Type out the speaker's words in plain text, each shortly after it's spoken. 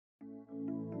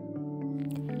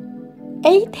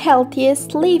8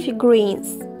 healthiest leafy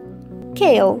greens.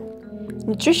 Kale.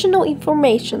 Nutritional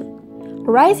information.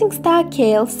 Rising star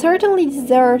kale certainly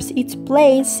deserves its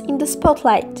place in the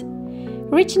spotlight.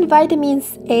 Rich in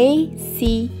vitamins A,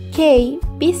 C, K,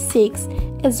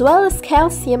 B6, as well as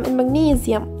calcium and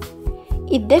magnesium,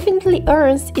 it definitely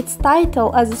earns its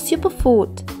title as a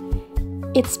superfood.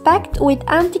 It's packed with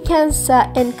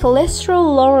anti-cancer and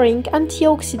cholesterol-lowering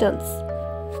antioxidants.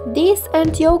 These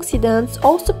antioxidants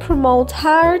also promote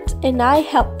heart and eye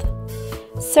health.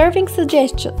 Serving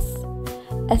suggestions.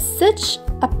 As such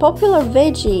a popular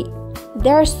veggie,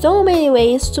 there are so many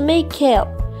ways to make kale,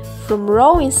 from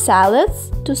raw in salads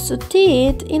to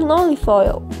sauteed in olive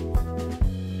oil.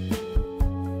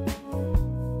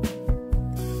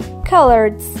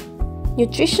 Coloreds.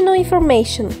 Nutritional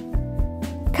information.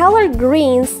 Colored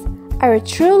greens are a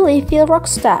true leafy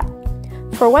rockstar.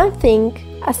 For one thing,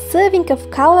 a serving of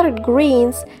colored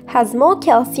greens has more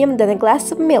calcium than a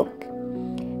glass of milk.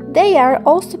 They are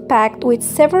also packed with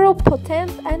several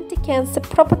potent anti-cancer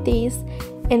properties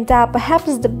and are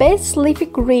perhaps the best leafy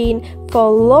green for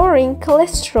lowering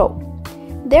cholesterol.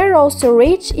 They are also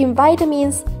rich in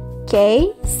vitamins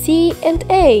K, C, and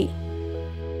A.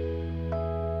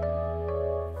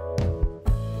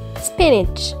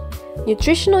 Spinach.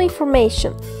 Nutritional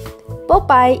information.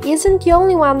 Popeye isn't the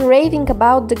only one raving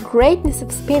about the greatness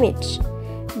of spinach.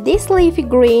 This leafy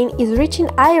green is rich in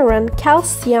iron,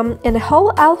 calcium, and a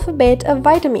whole alphabet of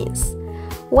vitamins.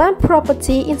 One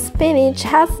property in spinach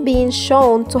has been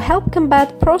shown to help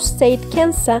combat prostate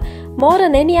cancer more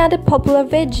than any other popular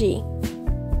veggie.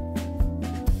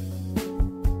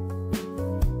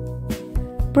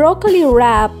 Broccoli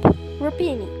wrap,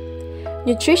 rapini.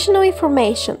 Nutritional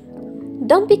information.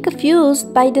 Don't be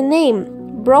confused by the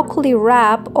name. Broccoli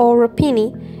wrap or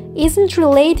rapini isn't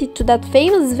related to that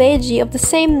famous veggie of the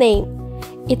same name.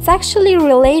 It's actually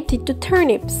related to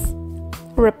turnips.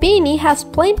 Rapini has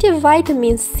plenty of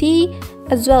vitamin C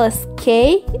as well as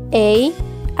K, A,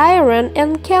 iron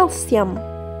and calcium.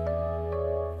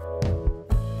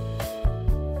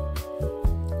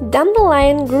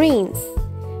 Dandelion greens.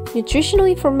 Nutritional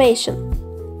information.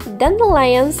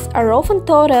 Dandelions are often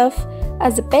thought of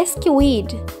as a pesky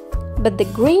weed, but the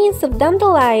greens of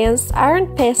dandelions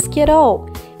aren't pesky at all.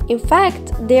 In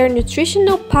fact, they are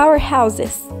nutritional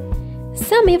powerhouses.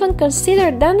 Some even consider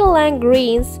dandelion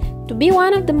greens to be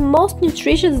one of the most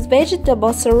nutritious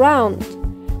vegetables around.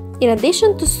 In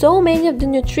addition to so many of the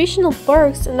nutritional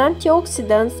perks and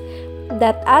antioxidants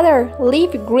that other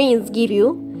leafy greens give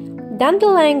you,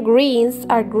 dandelion greens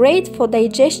are great for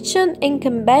digestion and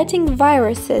combating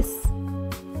viruses.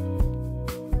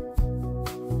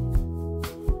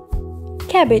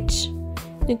 Cabbage.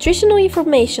 Nutritional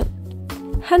information.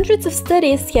 Hundreds of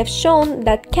studies have shown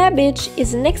that cabbage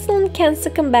is an excellent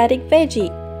cancer-combating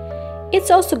veggie. It's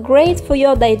also great for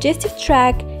your digestive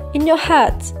tract and your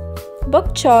heart.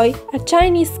 Bok choy, a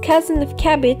Chinese cousin of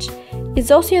cabbage,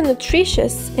 is also a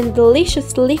nutritious and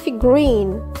delicious leafy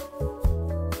green.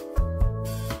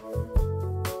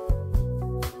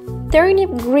 Turnip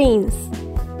greens.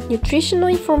 Nutritional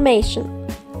information.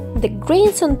 The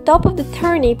greens on top of the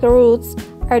turnip roots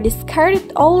are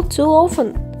discarded all too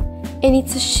often. And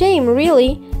it's a shame,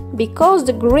 really, because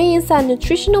the greens are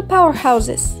nutritional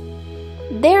powerhouses.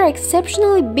 They are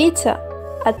exceptionally bitter,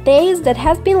 a taste that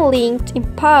has been linked in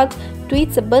part to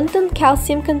its abundant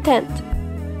calcium content.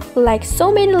 Like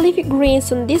so many leafy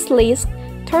greens on this list,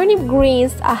 turnip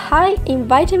greens are high in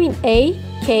vitamin A,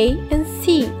 K, and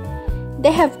C.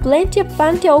 They have plenty of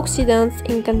antioxidants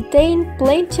and contain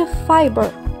plenty of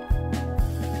fiber.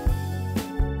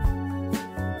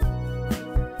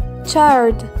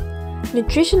 Chard.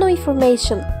 Nutritional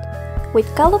information.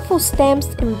 With colorful stems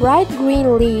and bright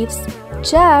green leaves,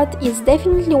 chard is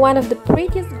definitely one of the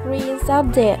prettiest greens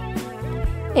out there.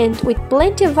 And with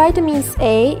plenty of vitamins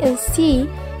A and C,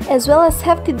 as well as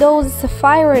hefty doses of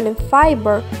iron and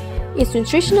fiber, its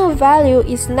nutritional value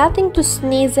is nothing to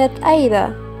sneeze at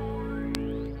either.